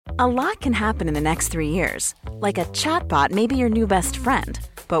A lot can happen in the next 3 years. Like a chatbot may be your new best friend.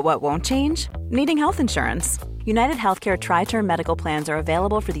 But what won't change? Needing health insurance. United Healthcare Tri-Term Medical Plans are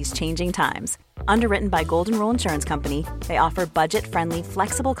available for these changing times. Underwritten by Golden Rule Insurance Company, they offer budget-friendly,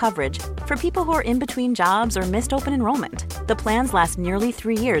 flexible coverage for people who are in between jobs or missed open enrollment. The plans last nearly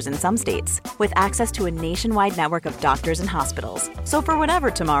 3 years in some states, with access to a nationwide network of doctors and hospitals. So for whatever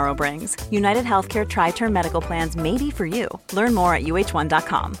tomorrow brings, United Healthcare Tri-Term Medical Plans may be for you. Learn more at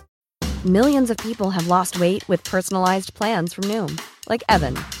uh1.com. Millions of people have lost weight with personalized plans from Noom. Like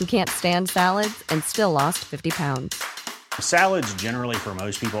Evan, who can't stand salads and still lost 50 pounds. Salads generally for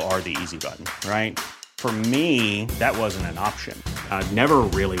most people are the easy button, right? For me, that wasn't an option. I never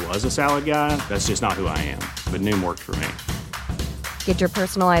really was a salad guy. That's just not who I am. But Noom worked for me. Get your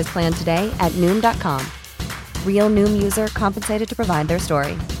personalized plan today at Noom.com. Real Noom user compensated to provide their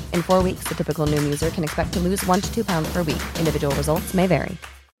story. In 4 weeks, the typical Noom user can expect to lose 1 to 2 pounds per week. Individual results may vary.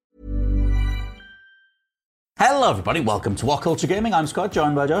 Hello everybody, welcome to What Culture Gaming. I'm Scott,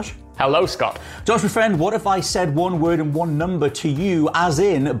 joined by Josh. Hello, Scott. Josh, my friend, what if I said one word and one number to you, as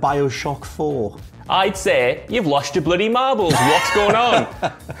in BioShock 4? I'd say you've lost your bloody marbles. What's going on?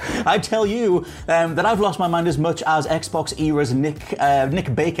 I tell you that I've lost my mind as much as Xbox era's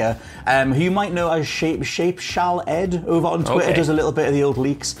Nick Baker, who you might know as Shape Shall Ed over on Twitter, Okay. does a little bit of the old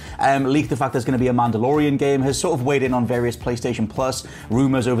leaks. Leaked the fact there's going to be a Mandalorian game, has sort of weighed in on various PlayStation Plus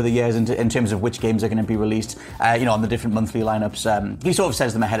rumours over the years in terms of which games are going to be released, on the different monthly lineups. He sort of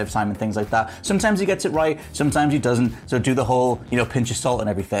says them ahead of time and things like that. Sometimes he gets it right, sometimes he doesn't, so do the whole, pinch of salt and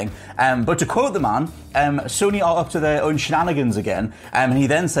everything. But to quote the man, Sony are up to their own shenanigans again, and he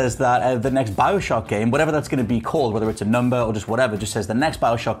then says that the next BioShock game, whatever that's going to be called, whether it's a number or just whatever, just says the next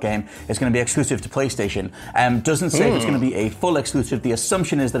BioShock game is going to be exclusive to PlayStation. Doesn't say if it's going to be a full exclusive. The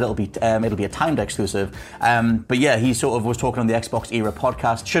assumption is that it'll be a timed exclusive. But yeah, he sort of was talking on the Xbox Era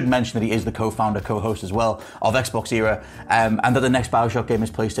podcast. Should mention that he is the co-founder, co-host as well of Xbox Era, and that the next BioShock game is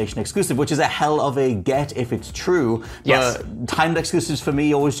PlayStation exclusive, which is a hell of a get if it's true. Yes. But timed exclusives for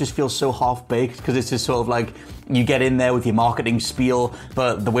me always just feel so half-baked, because it's just sort of like you get in there with your marketing spiel,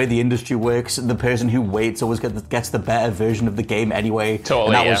 but the way the industry works, the person who waits always gets the better version of the game anyway. Totally,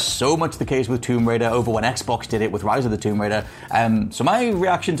 and that yeah. was so much the case with Tomb Raider over when Xbox did it with Rise of the Tomb Raider. So my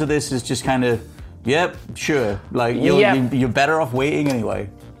reaction to this is just kind of, yep, sure. Like, you're better off waiting anyway.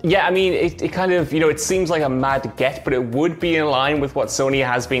 Yeah, I mean, it kind of, it seems like a mad get, but it would be in line with what Sony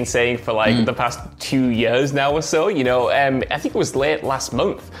has been saying for the past 2 years now or so. I think it was late last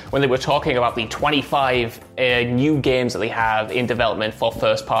month when they were talking about the 25 new games that they have in development for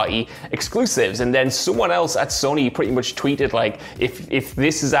first-party exclusives. And then someone else at Sony pretty much tweeted, if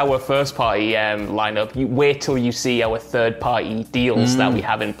this is our first-party lineup, you wait till you see our third-party deals that we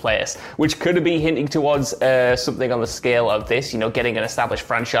have in place, which could be hinting towards something on the scale of this, getting an established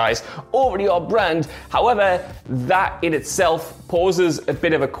franchise over to your brand. However, that in itself poses a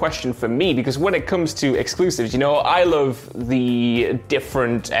bit of a question for me, because when it comes to exclusives, I love the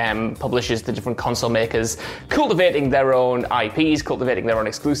different publishers, the different console makers cultivating their own IPs, cultivating their own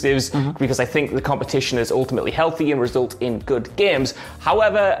exclusives, because I think the competition is ultimately healthy and result in good games.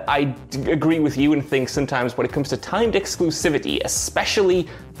 However, I agree with you and think sometimes when it comes to timed exclusivity, especially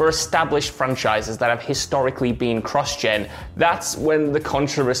for established franchises that have historically been cross-gen, that's when the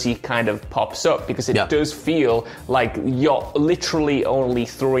controversy kind of pops up, because it does feel like you're literally only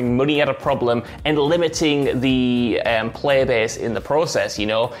throwing money at a problem and limiting the player base in the process.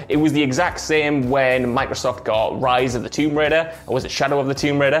 It was the exact same when Microsoft got Rise of the Tomb Raider, or was it Shadow of the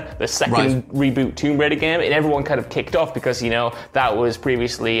Tomb Raider, the second reboot Tomb Raider game, and everyone kind of kicked off because that was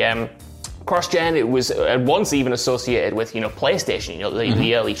previously cross-gen. It was once even associated with, PlayStation,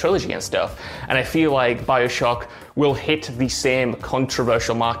 the early trilogy and stuff. And I feel like BioShock will hit the same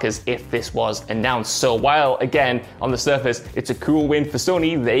controversial markers if this was announced. So while, again, on the surface, it's a cool win for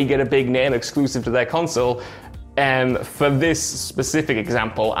Sony, they get a big name exclusive to their console, for this specific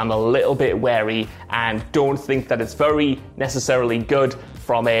example, I'm a little bit wary and don't think that it's very necessarily good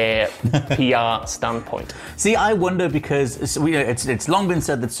from a PR standpoint. See, I wonder, because it's long been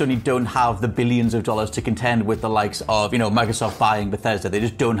said that Sony don't have the billions of dollars to contend with the likes of Microsoft buying Bethesda. They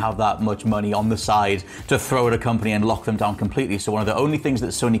just don't have that much money on the side to throw at a company and lock them down completely. So one of the only things that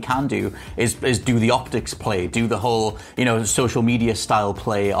Sony can do is do the optics play, do the whole social media style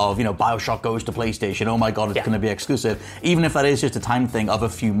play of BioShock goes to PlayStation. Oh my God, it's going to be exclusive. Even if that is just a time thing of a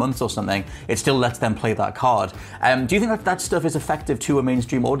few months or something, it still lets them play that card. Do you think that stuff is effective to a mainstream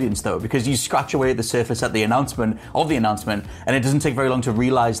mainstream audience, though, because you scratch away at the surface at the announcement, and it doesn't take very long to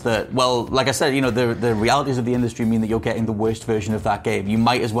realize that, well, like I said, the realities of the industry mean that you're getting the worst version of that game. You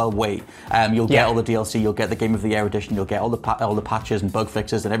might as well wait. You'll get all the DLC, you'll get the Game of the Year edition, you'll get all the patches and bug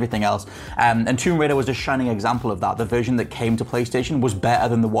fixes and everything else. And Tomb Raider was a shining example of that. The version that came to PlayStation was better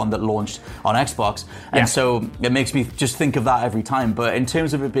than the one that launched on Xbox. And so it makes me just think of that every time. But in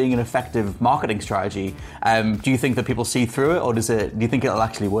terms of it being an effective marketing strategy, do you think that people see through it, or do you think it'll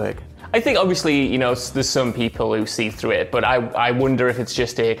actually work? I think obviously, there's some people who see through it, but I wonder if it's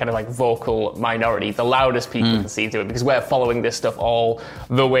just a kind of like vocal minority. The loudest people can see through it because we're following this stuff all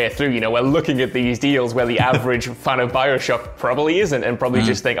the way through. We're looking at these deals where the average fan of BioShock probably isn't and probably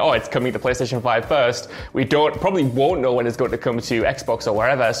just think, oh, it's coming to PlayStation 5 first. We probably won't know when it's going to come to Xbox or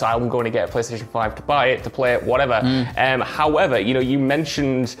wherever, so I'm going to get a PlayStation 5 to buy it, to play it, whatever. However, you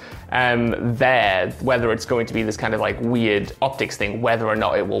mentioned there whether it's going to be this kind of like weird optics thing, whether or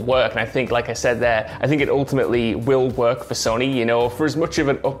not it will work. And I think, like I said there, I think it ultimately will work for Sony. For as much of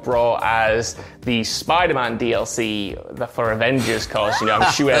an uproar as the Spider-Man DLC for Avengers caused,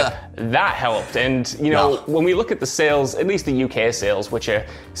 I'm sure that helped. And, when we look at the sales, at least the UK sales, which are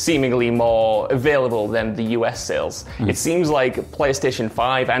seemingly more available than the US sales, it seems like PlayStation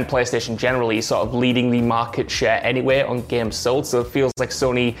 5 and PlayStation generally sort of leading the market share anyway on games sold. So it feels like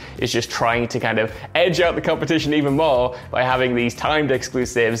Sony is just trying to kind of edge out the competition even more by having these timed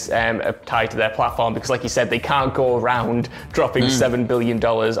exclusives tied to their platform, because like you said, they can't go around dropping $7 billion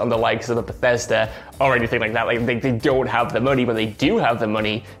on the likes of a Bethesda or anything like that. Like they don't have the money, but they do have the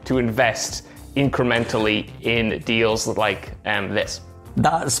money to invest incrementally in deals like this.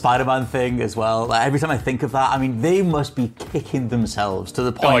 That Spider-Man thing as well, like every time I think of that, I mean, they must be kicking themselves to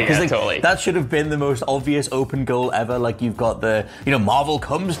the point. Totally. That should have been the most obvious open goal ever. Like, you've got the, Marvel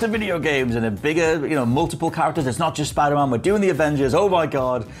comes to video games and a bigger, multiple characters. It's not just Spider-Man, we're doing the Avengers, oh my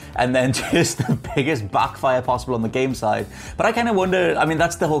God. And then just the biggest backfire possible on the game side. But I kind of wonder, I mean,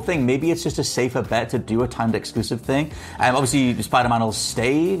 that's the whole thing. Maybe it's just a safer bet to do a timed exclusive thing. Obviously, Spider-Man will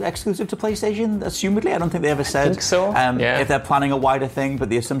stay exclusive to PlayStation, assumedly. I don't think they ever said. I think so, if they're planning a wider thing. But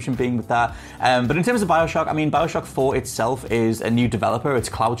the assumption being with that. But in terms of BioShock, I mean, BioShock 4 itself is a new developer. It's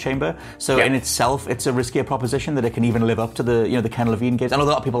Cloud Chamber. So in itself, it's a riskier proposition that it can even live up to the Ken Levine games. I know a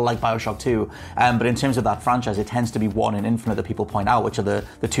lot of people like BioShock 2, but in terms of that franchise, it tends to be one in Infinite that people point out, which are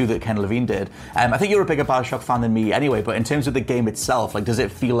the two that Ken Levine did. I think you're a bigger BioShock fan than me anyway, but in terms of the game itself, like, does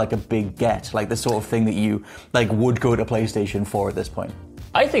it feel like a big get? Like the sort of thing that you would go to PlayStation for at this point?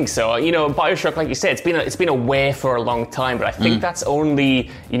 I think so. BioShock, like you said, it's been away for a long time, but I think that's only,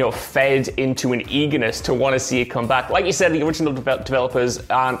 fed into an eagerness to want to see it come back. Like you said, the original developers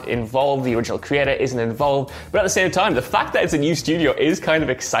aren't involved, the original creator isn't involved, but at the same time, the fact that it's a new studio is kind of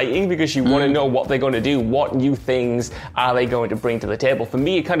exciting because you want to know what they're going to do, what new things are they going to bring to the table. For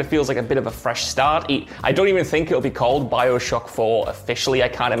me, it kind of feels like a bit of a fresh start. I don't even think it'll be called BioShock 4 officially. I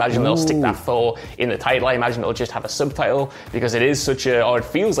can't imagine they'll stick that 4 in the title. I imagine it'll just have a subtitle because it is it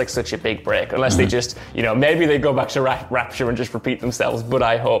feels like such a big break, unless they just, maybe they go back to Rapture and just repeat themselves, but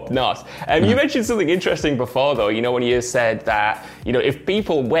I hope not. You mentioned something interesting before, though, when you said that, if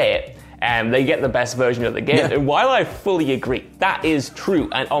people wait, they get the best version of the game. Yeah. And while I fully agree, that is true,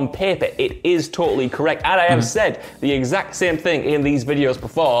 and on paper, it is totally correct. And I have said the exact same thing in these videos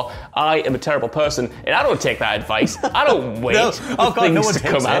before. I am a terrible person, and I don't take that advice. I don't wait for things to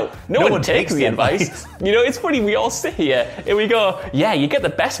come out. No one takes the advice. It's funny, we all sit here, and we go, yeah, you get the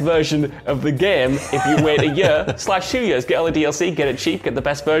best version of the game if you wait a year/2 years, get all the DLC, get it cheap, get the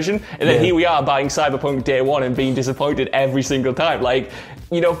best version, and then here we are buying Cyberpunk day one and being disappointed every single time.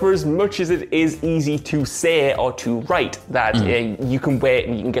 For as much as it is easy to say or to write that you can wait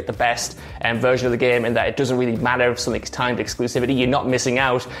and you can get the best version of the game and that it doesn't really matter if something's timed exclusivity, you're not missing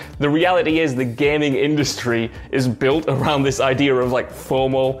out. The reality is the gaming industry is built around this idea of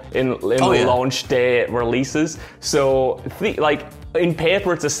FOMO in launch day releases. So in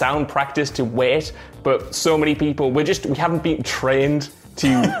paper it's a sound practice to wait, but so many people, we haven't been trained to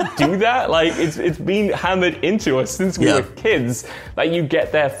do that. It's been hammered into us since we were kids that you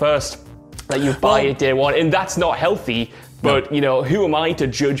get there first, that you buy it day one, and that's not healthy. But, who am I to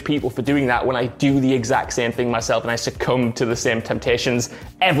judge people for doing that when I do the exact same thing myself and I succumb to the same temptations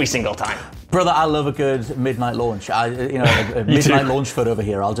every single time? Brother, I love a good midnight launch. A midnight launch foot over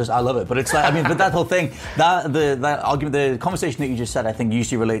here. I love it. But it's but that whole thing, that argument, the conversation that you just said, I think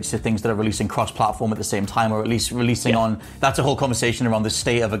usually relates to things that are releasing cross-platform at the same time, or at least releasing on. That's a whole conversation around the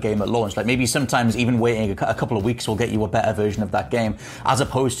state of a game at launch. Maybe sometimes even waiting a couple of weeks will get you a better version of that game, as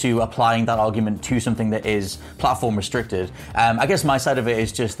opposed to applying that argument to something that is platform restricted. I guess my side of it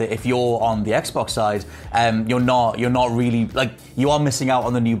is just that if you're on the Xbox side, you're not really, like, you are missing out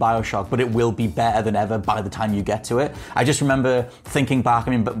on the new BioShock, but it will be better than ever by the time you get to it. I just remember thinking back,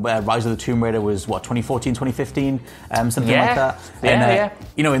 Rise of the Tomb Raider was, 2014, 2015, something like that. And,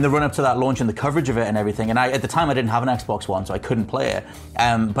 in the run-up to that launch and the coverage of it and everything, and at the time I didn't have an Xbox One, so I couldn't play it,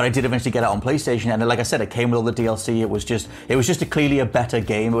 but I did eventually get it on PlayStation, and like I said, it came with all the DLC. It was just clearly a better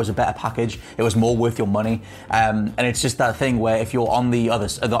game. It was a better package. It was more worth your money, and it's just that thing where if you're on the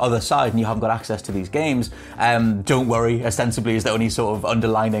other side and you haven't got access to these games, don't worry. Ostensibly, is the only sort of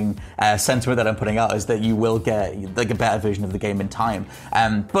underlining sentiment that I'm putting out, is that you will get like a better version of the game in time.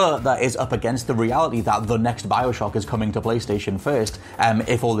 But that is up against the reality that the next BioShock is coming to PlayStation first.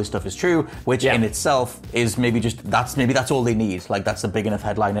 If all this stuff is true, which in itself is maybe that's all they need. Like, that's a big enough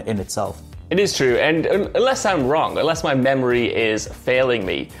headline in itself. It is true, and unless I'm wrong, unless my memory is failing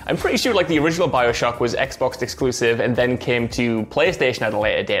me, I'm pretty sure like the original BioShock was Xbox exclusive and then came to PlayStation at a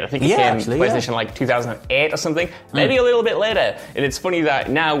later date. I think it came to PlayStation like 2008 or something, maybe a little bit later. And it's funny that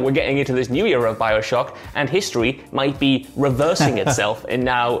now we're getting into this new era of BioShock, and history might be reversing itself, and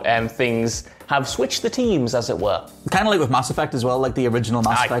now things have switched the teams, as it were. Kind of like with Mass Effect as well, like the original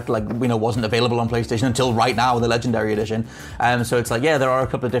Mass Effect, wasn't available on PlayStation until right now, the Legendary Edition. So it's like, there are a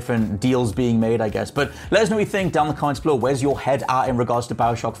couple of different deals being made, I guess. But let us know what you think down in the comments below. Where's your head at in regards to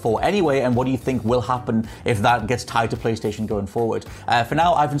BioShock 4 anyway, and what do you think will happen if that gets tied to PlayStation going forward? For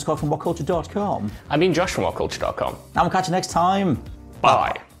now, I've been Scott from WhatCulture.com. I've been Josh from WhatCulture.com. And we'll catch you next time.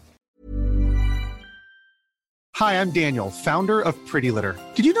 Bye. Hi, I'm Daniel, founder of Pretty Litter.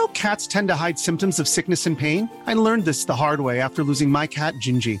 Did you know cats tend to hide symptoms of sickness and pain? I learned this the hard way after losing my cat,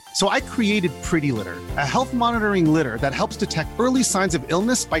 Gingy. So I created Pretty Litter, a health monitoring litter that helps detect early signs of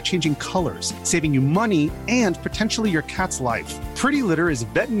illness by changing colors, saving you money and potentially your cat's life. Pretty Litter is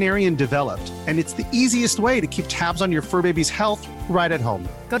veterinarian developed, and it's the easiest way to keep tabs on your fur baby's health right at home.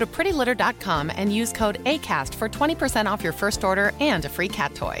 Go to prettylitter.com and use code ACAST for 20% off your first order and a free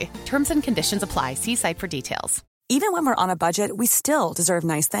cat toy. Terms and conditions apply. See site for details. Even when we're on a budget, we still deserve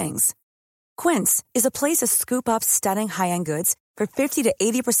nice things. Quince is a place to scoop up stunning high-end goods for 50 to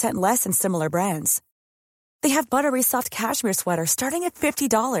 80% less than similar brands. They have buttery soft cashmere sweaters starting at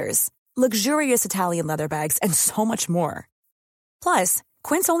 $50, luxurious Italian leather bags, and so much more. Plus,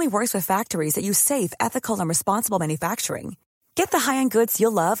 Quince only works with factories that use safe, ethical, and responsible manufacturing. Get the high-end goods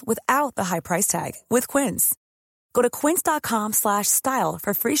you'll love without the high price tag with Quince. Go to quince.com/style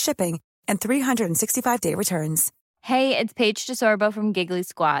for free shipping and 365-day returns. Hey, it's Paige DeSorbo from Giggly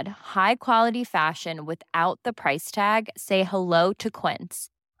Squad. High quality fashion without the price tag. Say hello to Quince.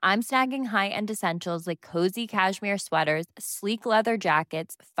 I'm snagging high-end essentials like cozy cashmere sweaters, sleek leather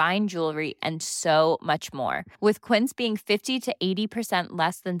jackets, fine jewelry, and so much more. With Quince being 50 to 80%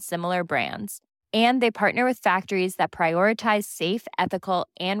 less than similar brands. And they partner with factories that prioritize safe, ethical,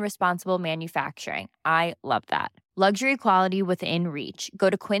 and responsible manufacturing. I love that. Luxury quality within reach. Go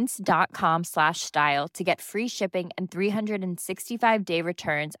to quince.com/style to get free shipping and 365-day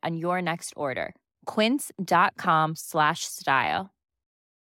returns on your next order. Quince.com/style.